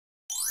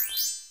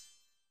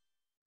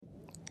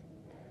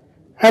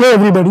Hello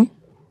everybody,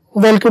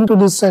 welcome to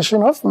this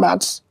session of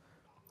maths.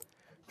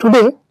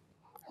 Today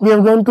we are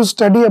going to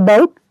study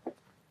about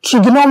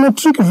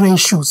trigonometric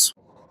ratios.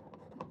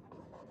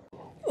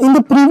 In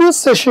the previous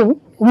session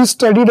we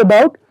studied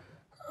about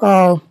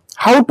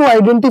how to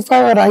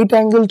identify a right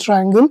angle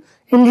triangle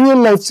in real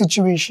life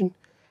situation,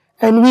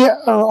 and we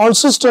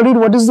also studied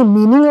what is the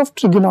meaning of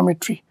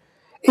trigonometry.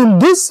 In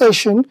this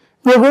session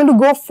we are going to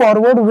go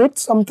forward with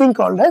something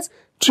called as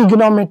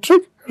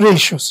trigonometric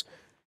ratios.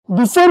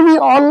 Before we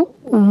all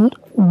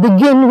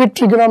begin with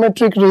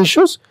trigonometric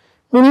ratios,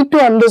 we need to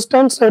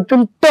understand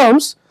certain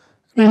terms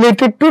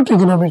related to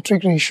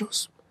trigonometric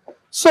ratios.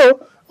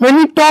 So, when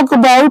we talk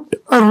about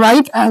a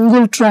right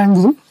angle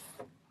triangle,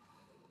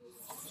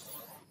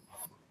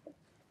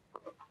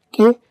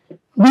 okay,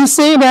 we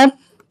say that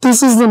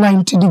this is the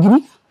 90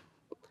 degree.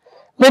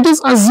 Let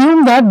us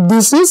assume that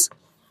this is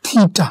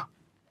theta,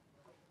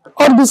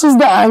 or this is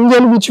the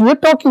angle which we are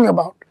talking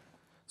about.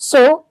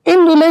 So,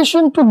 in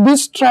relation to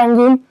this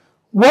triangle,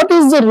 what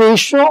is the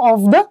ratio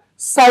of the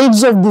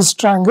sides of this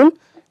triangle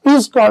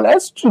is called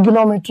as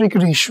trigonometric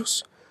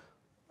ratios.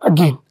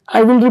 Again,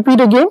 I will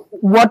repeat again,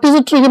 what is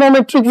a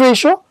trigonometric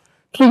ratio?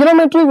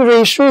 Trigonometric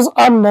ratios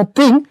are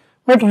nothing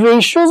but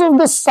ratios of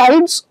the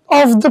sides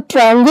of the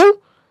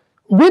triangle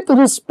with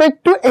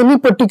respect to any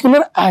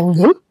particular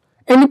angle,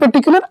 any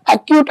particular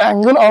acute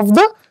angle of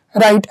the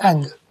right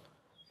angle,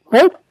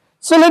 right?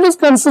 So, let us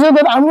consider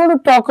that I am going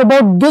to talk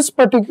about this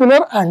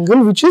particular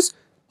angle which is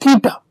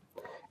theta.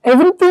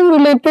 Everything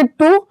related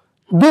to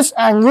this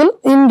angle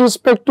in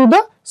respect to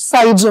the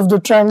sides of the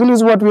triangle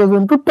is what we are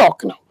going to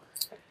talk now.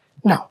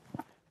 Now,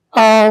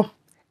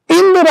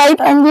 in the right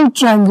angle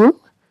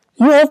triangle,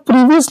 you have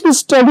previously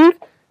studied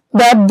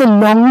that the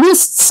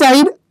longest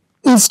side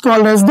is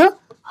called as the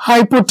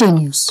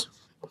hypotenuse,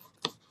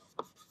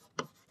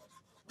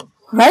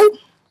 right?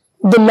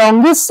 The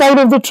longest side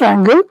of the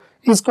triangle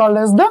is called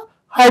as the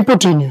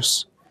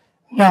hypotenuse.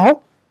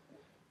 Now,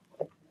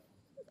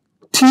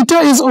 theta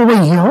is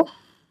over here.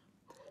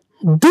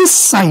 This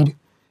side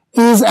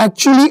is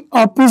actually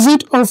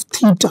opposite of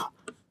theta,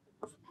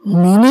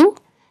 meaning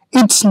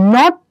it's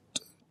not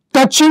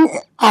touching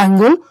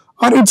angle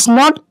or it's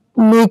not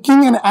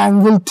making an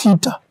angle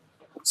theta.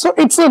 So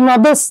it's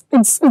another,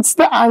 it's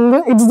the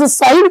angle, it's the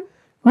side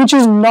which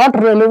is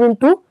not relevant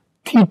to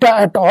theta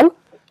at all.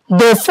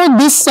 Therefore,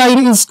 this side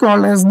is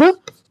called as the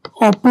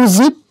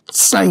opposite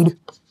side.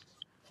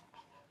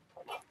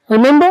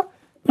 Remember,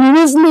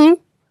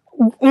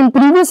 in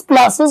previous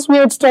classes, we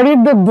had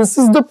studied that this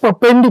is the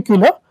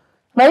perpendicular,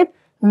 right?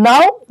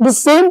 Now, the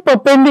same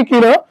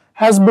perpendicular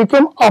has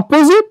become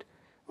opposite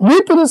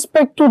with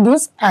respect to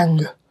this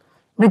angle.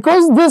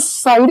 Because this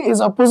side is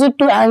opposite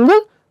to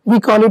angle, we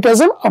call it as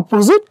an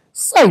opposite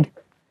side,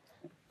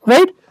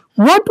 right?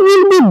 What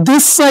will be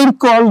this side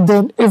called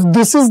then? If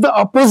this is the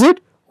opposite,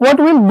 what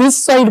will this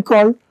side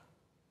called?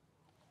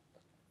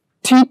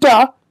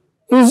 Theta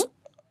is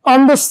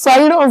on the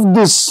side of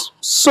this.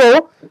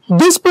 So,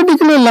 this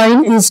particular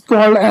line is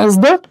called as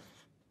the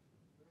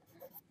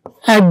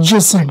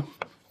adjacent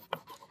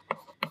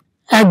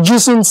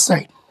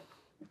side,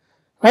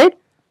 right?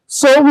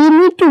 So, we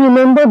need to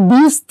remember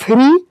these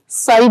three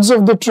sides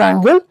of the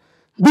triangle.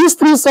 These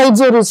three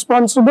sides are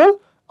responsible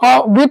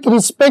with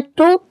respect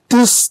to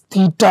this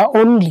theta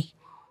only,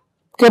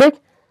 correct?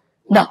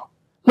 Now,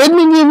 let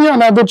me give you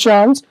another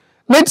chance.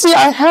 Let's say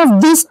I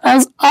have this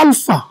as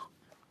alpha,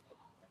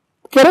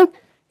 correct?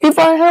 If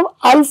I have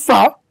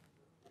alpha,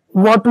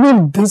 what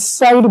will this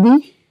side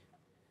be?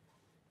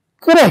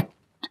 Correct.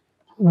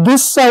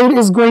 This side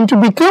is going to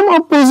become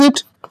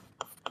opposite,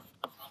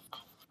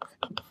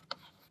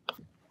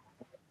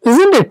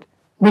 isn't it?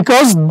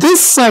 Because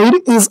this side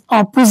is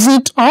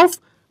opposite of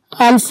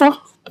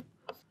alpha.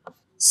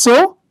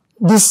 So,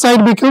 this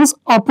side becomes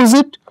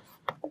opposite.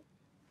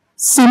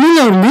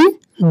 Similarly,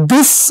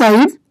 this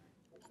side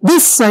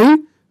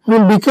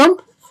will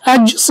become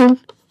adjacent.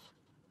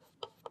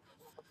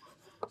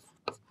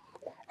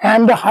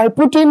 And the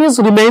hypotenuse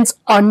remains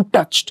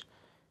untouched.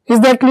 Is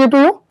that clear to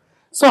you?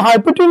 So,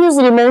 hypotenuse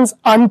remains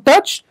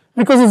untouched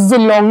because it's the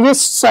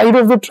longest side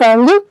of the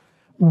triangle,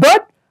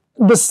 but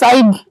the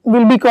side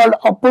will be called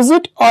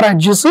opposite or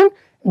adjacent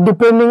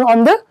depending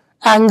on the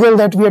angle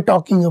that we are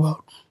talking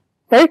about,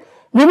 right?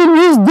 We will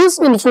use this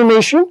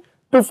information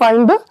to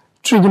find the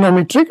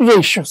trigonometric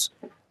ratios.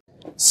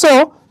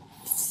 So,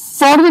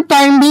 for the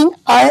time being,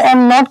 I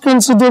am not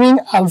considering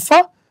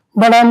alpha,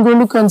 but I am going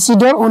to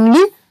consider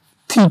only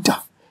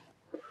theta.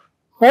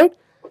 Right?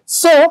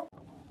 So,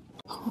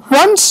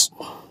 once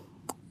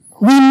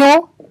we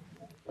know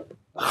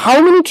how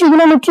many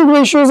trigonometric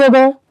ratios are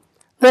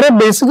there are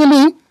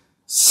basically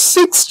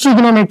 6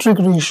 trigonometric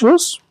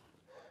ratios,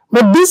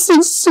 but these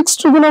six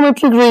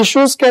trigonometric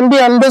ratios can be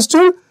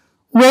understood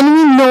when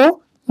we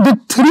know the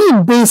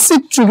 3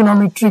 basic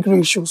trigonometric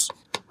ratios.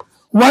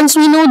 Once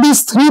we know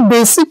these 3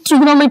 basic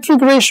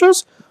trigonometric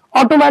ratios,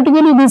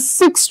 automatically these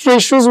 6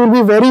 ratios will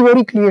be very,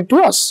 very clear to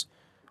us,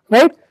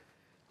 right?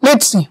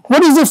 Let's see,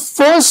 what is the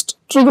first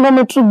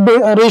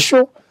trigonometric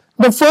ratio?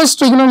 The first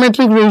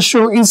trigonometric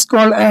ratio is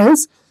called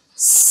as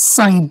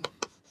sine,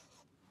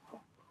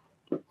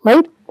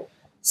 right?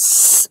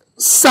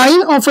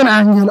 Sine of an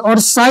angle or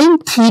sine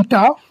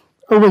theta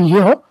over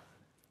here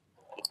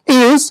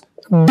is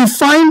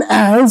defined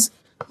as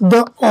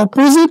the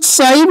opposite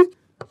side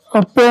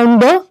upon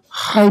the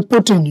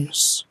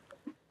hypotenuse.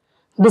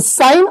 The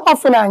sine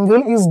of an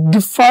angle is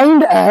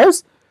defined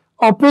as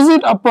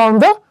opposite upon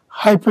the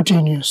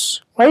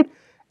hypotenuse, right?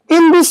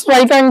 In this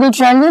right angle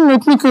triangle,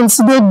 let me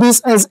consider this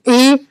as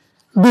A,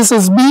 this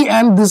as B,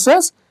 and this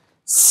as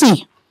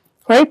C,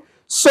 right?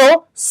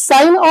 So,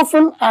 sine of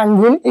an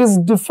angle is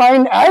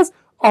defined as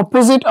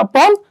opposite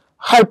upon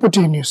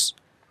hypotenuse.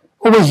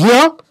 Over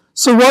here,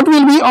 so what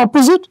will be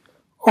opposite?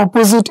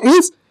 Opposite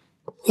is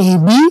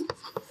AB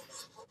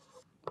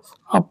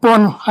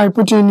upon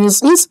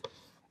hypotenuse is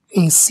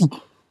AC,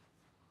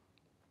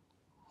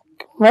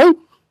 right?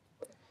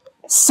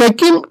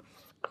 Second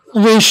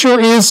ratio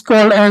is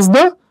called as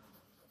the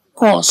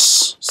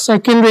cos.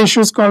 Second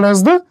ratio is called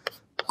as the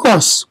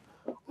cos.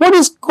 What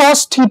is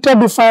cos theta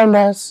defined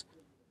as?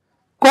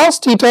 Cos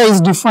theta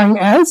is defined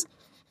as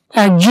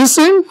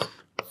adjacent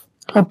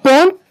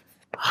upon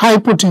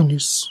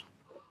hypotenuse,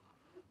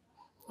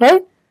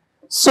 right?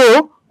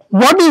 So,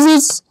 what is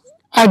its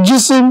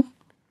adjacent?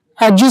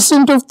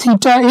 Adjacent of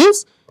theta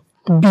is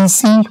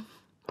BC.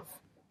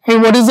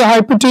 And what is the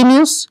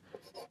hypotenuse?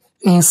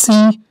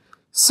 AC.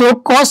 So,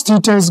 cos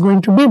theta is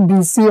going to be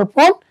BC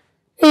upon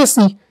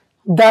AC.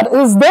 That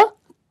is the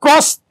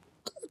cos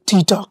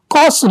theta,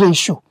 cos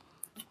ratio.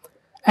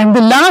 And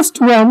the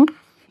last one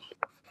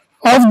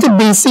of the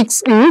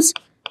basics is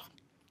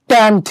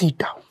tan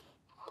theta.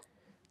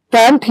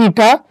 Tan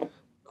theta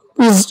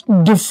is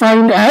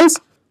defined as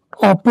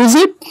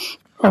opposite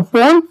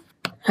upon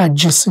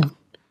adjacent,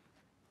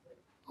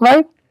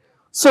 right?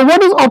 So,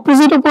 what is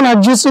opposite upon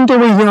adjacent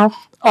over here?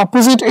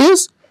 Opposite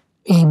is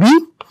AB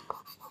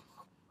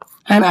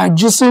and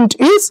adjacent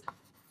is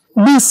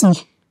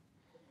BC.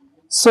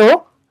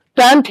 So,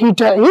 tan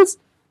theta is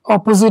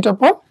opposite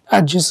upon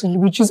adjacent,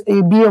 which is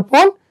AB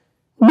upon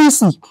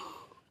BC,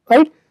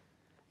 right?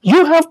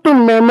 You have to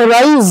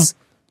memorize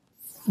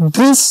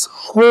this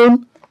whole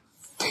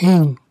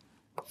thing.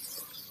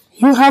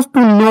 You have to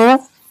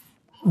know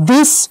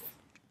these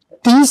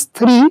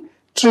three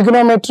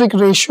trigonometric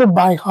ratio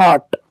by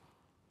heart,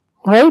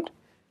 right?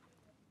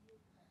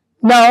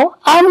 Now,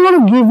 I'm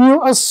going to give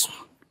you a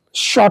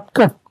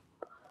shortcut.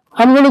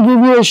 I'm going to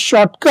give you a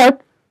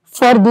shortcut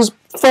for this,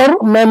 for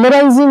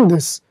memorizing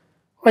this,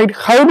 right?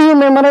 How do you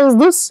memorize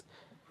this?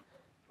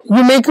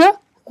 You make a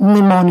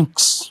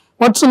mnemonics.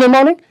 What's a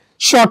mnemonic?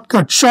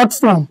 Shortcut, short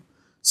form.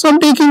 So, I'm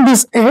taking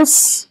this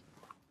S,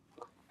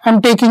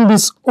 I'm taking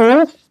this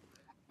O,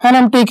 and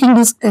I'm taking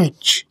this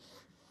H.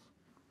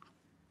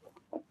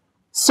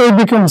 So, it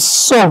becomes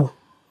so.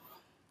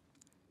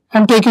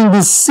 I'm taking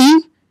this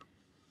C,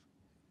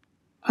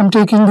 I'm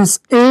taking this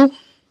A,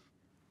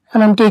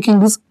 and I'm taking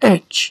this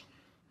H.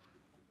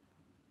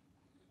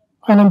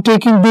 And I'm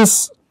taking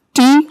this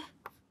T,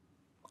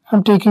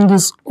 I'm taking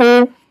this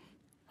O, and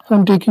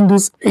I'm taking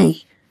this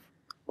A.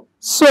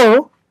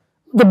 So,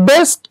 the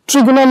best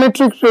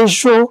trigonometric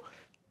ratio,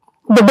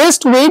 the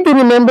best way to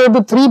remember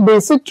the three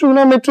basic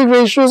trigonometric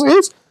ratios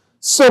is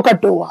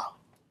SOHCAHTOA.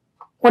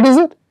 What is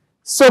it?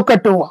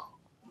 SOHCAHTOA.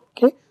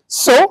 Okay.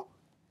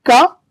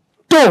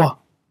 SOHCAHTOA.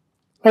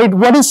 Right.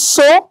 What is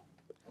so?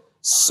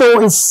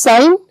 So is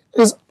sine,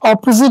 is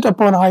opposite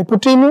upon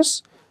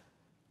hypotenuse.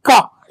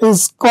 Ka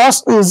is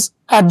cos, is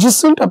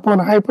adjacent upon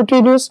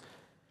hypotenuse.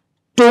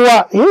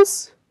 Toa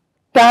is,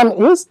 tan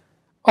is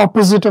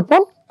opposite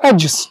upon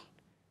adjacent.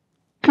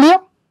 Clear?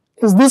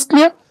 Is this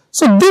clear?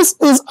 So, this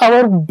is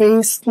our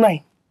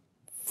baseline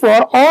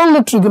for all the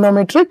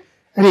trigonometric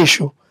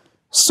ratio.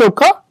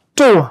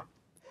 SOHCAHTOA.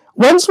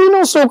 Once we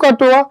know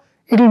SOHCAHTOA,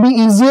 it will be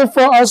easier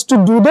for us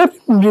to do the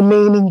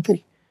remaining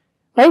three.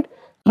 Right?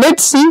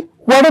 Let's see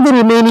what are the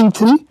remaining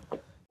three.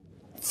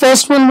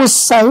 First one was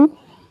sine.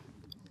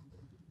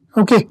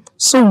 Okay.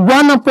 So,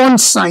 1 upon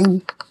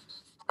sine.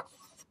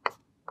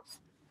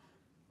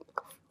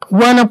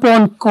 1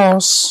 upon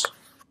cos.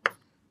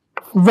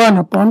 1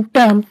 upon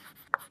tan.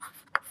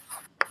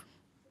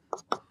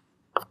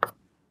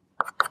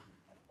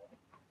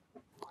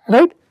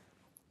 Right?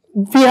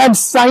 We had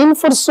sine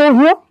for so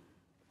here,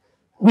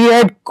 we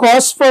had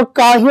cos for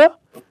ka here,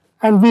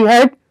 and we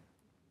had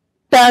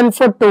tan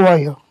for toa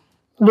here.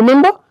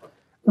 Remember?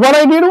 What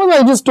I did was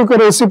I just took a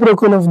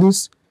reciprocal of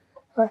this.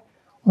 Right?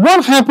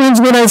 What happens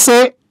when I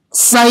say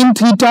sine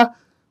theta?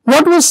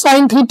 What was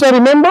sine theta?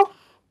 Remember?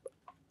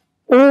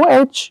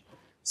 OH.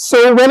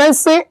 So when I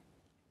say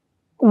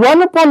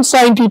 1 upon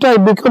sine theta,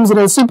 it becomes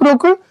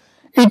reciprocal.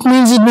 It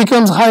means it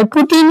becomes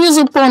hypotenuse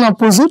upon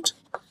opposite.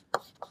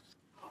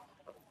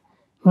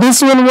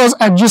 This one was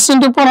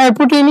adjacent upon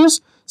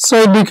hypotenuse, so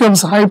it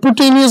becomes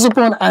hypotenuse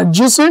upon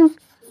adjacent,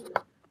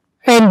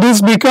 and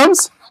this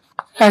becomes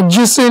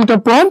adjacent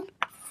upon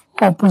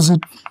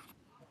opposite.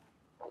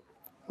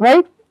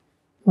 Right?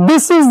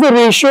 This is the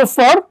ratio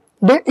for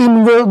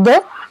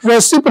the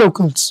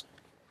reciprocals.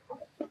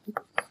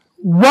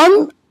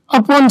 1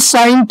 upon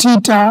sine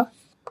theta,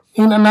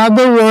 in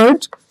another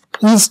word,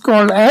 is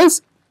called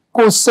as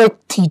cosec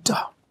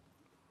theta.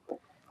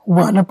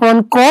 1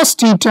 upon cos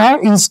theta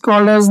is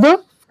called as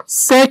the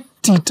sec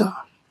theta.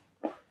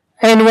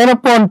 And 1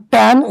 upon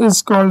tan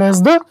is called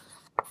as the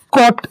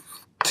cot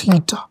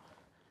theta.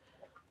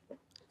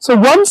 So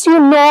once you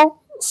know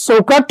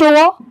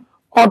SOHCAHTOA,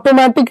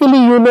 automatically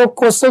you know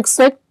cosec,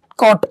 sec,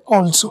 cot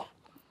also.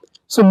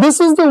 So this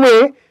is the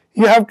way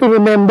you have to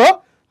remember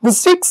the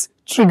 6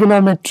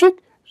 trigonometric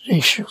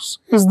ratios.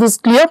 Is this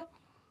clear?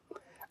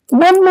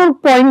 One more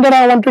point that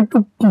I wanted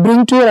to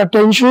bring to your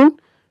attention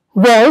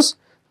was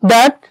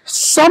that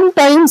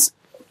sometimes,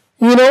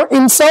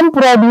 in some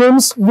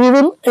problems we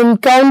will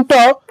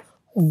encounter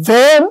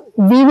where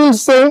we will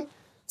say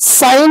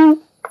sine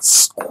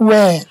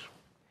square.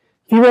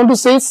 We want to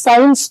say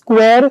sine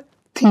square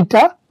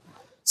theta.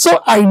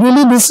 So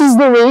ideally this is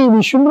the way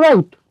we should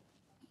write.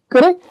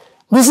 Correct?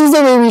 This is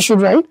the way we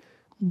should write.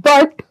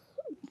 But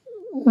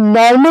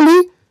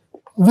normally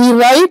we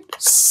write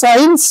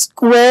sine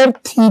square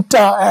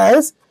theta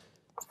as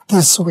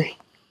this way.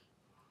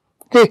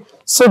 Okay,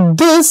 so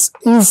this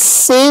is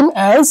same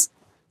as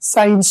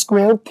sine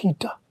square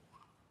theta.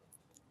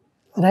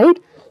 Right?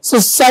 So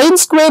sine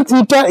square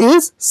theta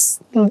is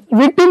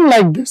written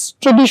like this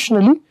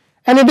traditionally,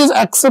 and it is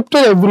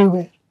accepted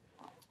everywhere.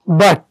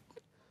 But,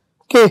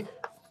 okay,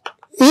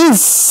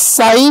 is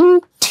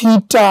sine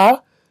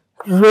theta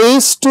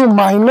raised to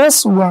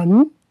minus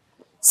 1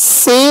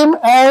 same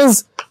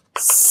as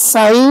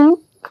sine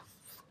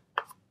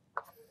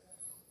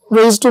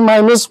raised to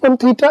minus 1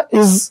 theta?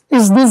 Is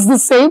this the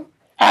same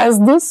as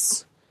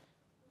this?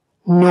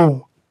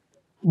 No,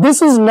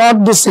 this is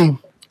not the same.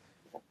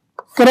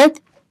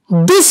 Correct?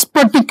 This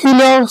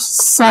particular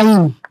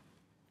sine,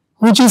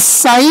 which is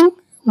sine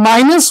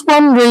minus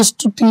 1 raised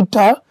to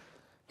theta,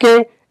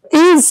 okay,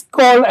 is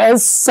called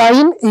as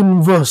sine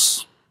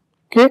inverse.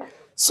 Okay,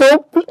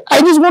 so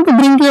I just want to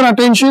bring to your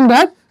attention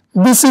that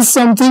this is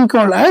something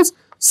called as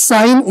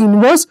sine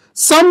inverse.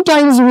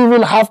 Sometimes we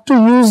will have to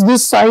use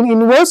this sine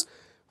inverse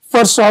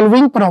for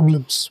solving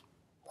problems,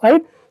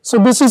 right? So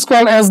this is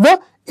called as the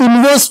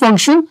inverse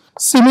function.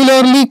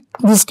 Similarly,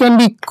 this can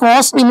be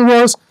cos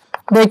inverse,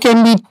 there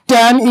can be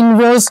tan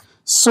inverse,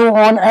 so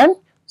on and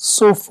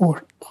so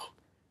forth,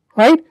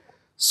 right?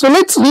 So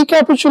let's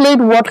recapitulate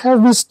what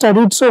have we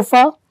studied so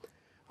far.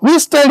 We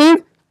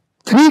studied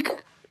 3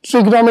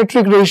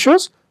 trigonometric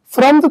ratios.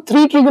 From the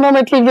 3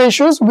 trigonometric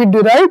ratios, we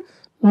derived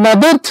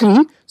another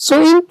 3.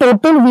 So in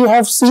total, we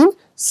have seen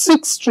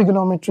 6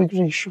 trigonometric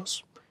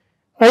ratios,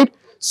 right?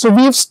 So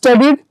we have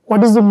studied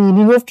what is the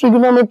meaning of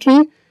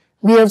trigonometry.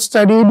 We have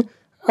studied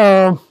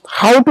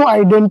how to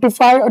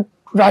identify a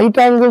right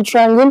angle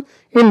triangle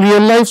in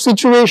real life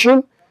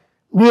situation.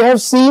 We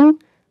have seen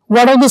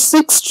what are the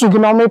 6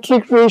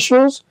 trigonometric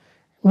ratios.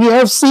 We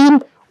have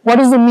seen what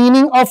is the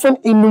meaning of an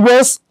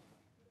inverse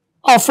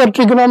of a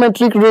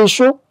trigonometric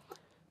ratio,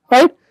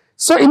 right?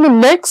 So in the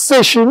next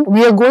session,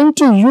 we are going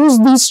to use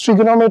these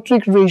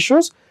trigonometric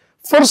ratios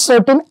for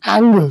certain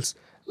angles.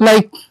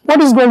 Like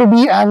what is going to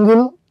be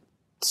angle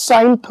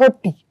sine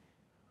 30?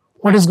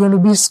 What is going to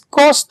be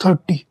cos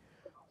 30?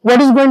 What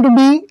is going to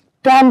be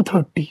tan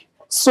 30?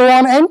 So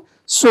on and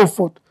so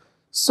forth.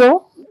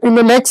 So in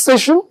the next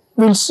session,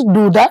 we'll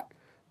do that.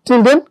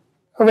 Till then,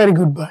 a very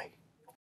goodbye.